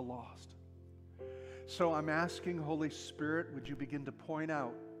reach the lost. So I'm asking, Holy Spirit, would you begin to point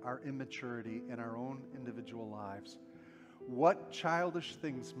out our immaturity in our own individual lives? What childish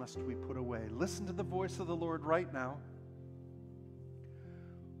things must we put away? Listen to the voice of the Lord right now.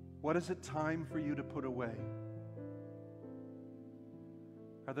 What is it time for you to put away?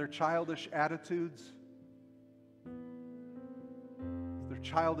 Are there childish attitudes? Is there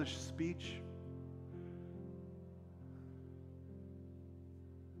childish speech?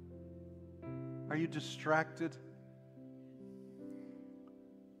 Are you distracted?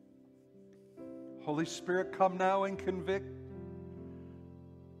 Holy Spirit, come now and convict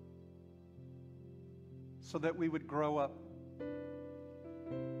so that we would grow up.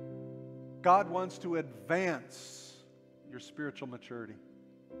 God wants to advance your spiritual maturity.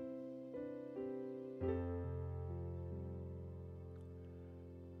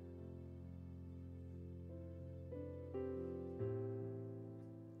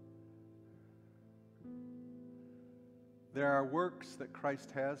 There are works that Christ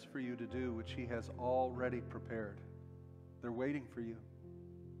has for you to do, which He has already prepared. They're waiting for you.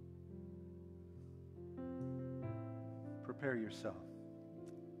 Prepare yourself.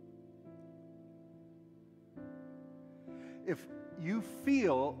 If you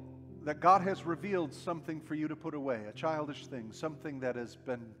feel that God has revealed something for you to put away, a childish thing, something that has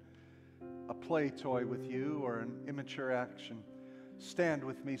been a play toy with you or an immature action, stand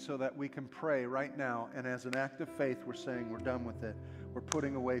with me so that we can pray right now. And as an act of faith, we're saying we're done with it. We're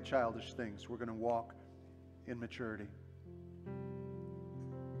putting away childish things. We're going to walk in maturity.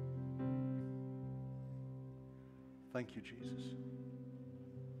 Thank you, Jesus.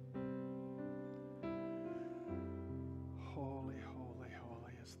 Holy, holy,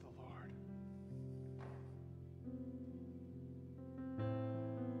 holy is the Lord.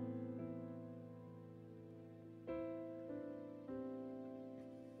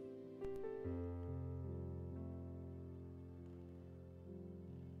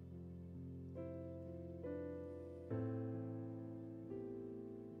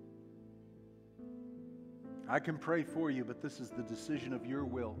 I can pray for you, but this is the decision of your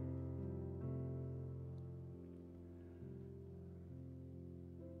will.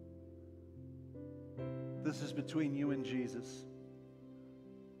 This is between you and Jesus.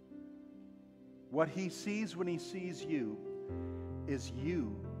 What He sees when He sees you is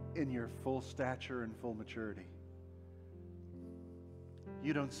you in your full stature and full maturity.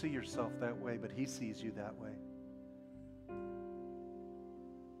 You don't see yourself that way, but He sees you that way.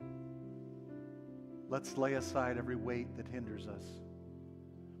 Let's lay aside every weight that hinders us,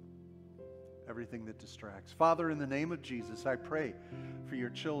 everything that distracts. Father, in the name of Jesus, I pray for your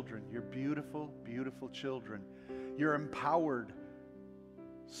children, your beautiful, beautiful children, your empowered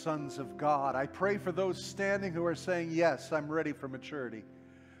sons of God. I pray for those standing who are saying, yes, I'm ready for maturity.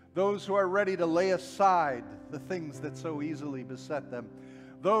 Those who are ready to lay aside the things that so easily beset them.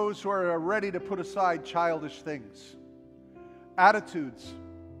 Those who are ready to put aside childish things, attitudes,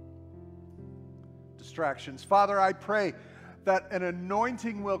 distractions. Father, I pray that an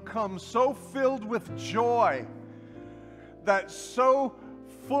anointing will come so filled with joy, that so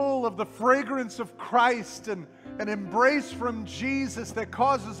full of the fragrance of Christ and an embrace from Jesus that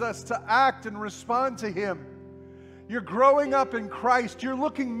causes us to act and respond to Him. You're growing up in Christ. You're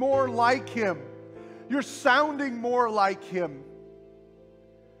looking more like Him. You're sounding more like Him.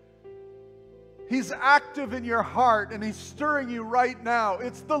 He's active in your heart and He's stirring you right now.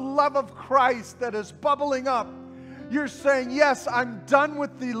 It's the love of Christ that is bubbling up. You're saying, yes, I'm done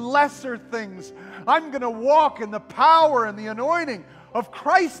with the lesser things. I'm going to walk in the power and the anointing of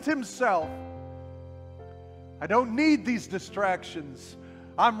Christ Himself. I don't need these distractions.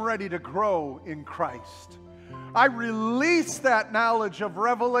 I'm ready to grow in Christ. I release that knowledge of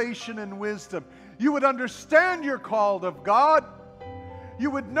revelation and wisdom. You would understand you're called of God.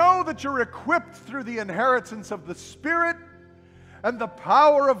 You would know that you're equipped through the inheritance of the Spirit, and the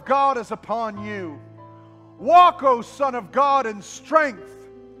power of God is upon you. Walk, O Son of God, in strength.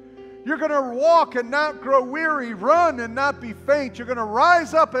 You're going to walk and not grow weary, run and not be faint. You're going to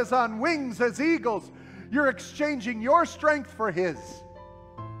rise up as on wings as eagles. You're exchanging your strength for His.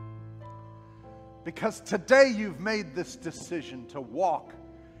 Because today you've made this decision to walk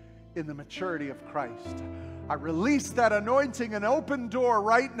in the maturity of Christ. I release that anointing and open door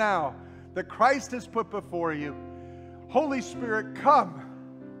right now that Christ has put before you. Holy Spirit, come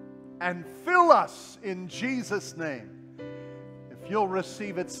and fill us in Jesus' name. If you'll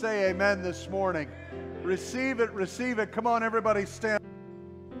receive it, say amen this morning. Receive it, receive it. Come on, everybody, stand.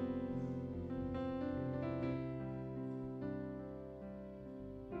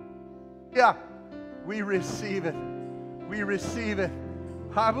 Yeah, we receive it. We receive it.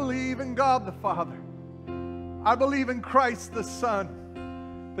 I believe in God the Father. I believe in Christ the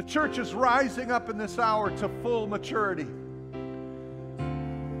Son. The church is rising up in this hour to full maturity.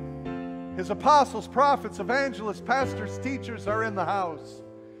 His apostles, prophets, evangelists, pastors, teachers are in the house.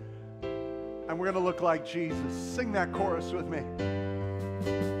 And we're going to look like Jesus. Sing that chorus with me.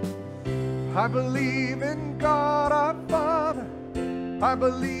 I believe in God our Father. I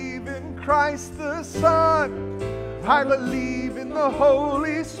believe in Christ the Son. I believe in the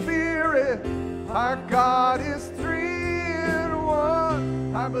Holy Spirit. Our God is 3 in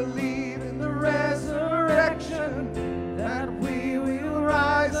 1. I believe in the resurrection, that we will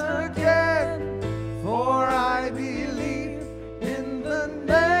rise again. For I believe in the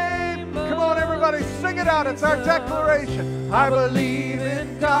name. Come on, everybody, sing it out. It's our declaration. I believe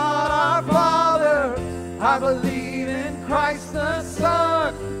in God our Father. I believe in Christ the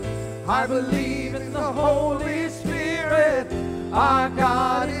Son. I believe in the Holy Spirit. Our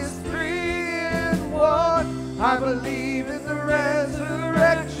God is 3 in 1. I believe in the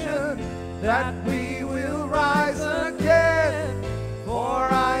resurrection, that we will rise again. For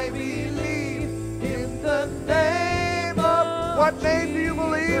I believe in the name of... What name do you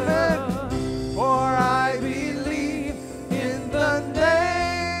believe in? For I believe in the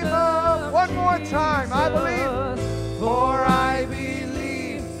name of... One more time. I believe. For I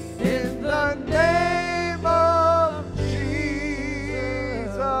believe in the name of Jesus.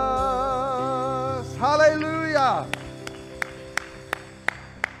 Hallelujah.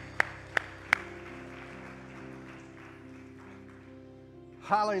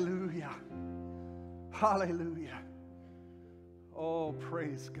 Hallelujah. Hallelujah. Oh,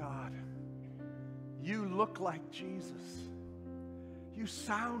 praise God. You look like Jesus. You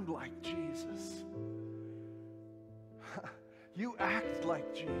sound like Jesus. You act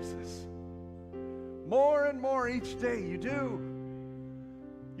like Jesus. More and more each day you do.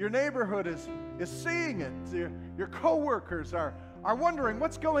 Your neighborhood is seeing it. Your co-workers are wondering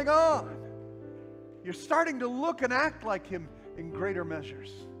what's going on. You're starting to look and act like Him in greater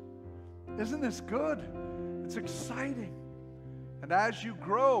measures. Isn't this good? It's exciting. And as you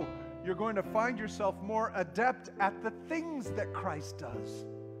grow, you're going to find yourself more adept at the things that Christ does.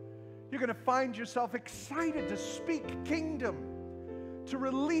 You're going to find yourself excited to speak kingdom, to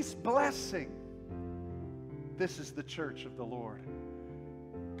release blessing. This is the church of the Lord.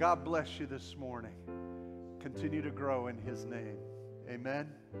 God bless you this morning. Continue to grow in His name. Amen.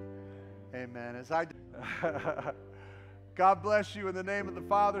 Amen. God bless you in the name of the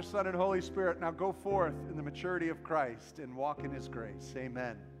Father, Son, and Holy Spirit. Now go forth in the maturity of Christ and walk in His grace.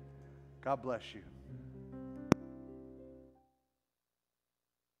 Amen. God bless you.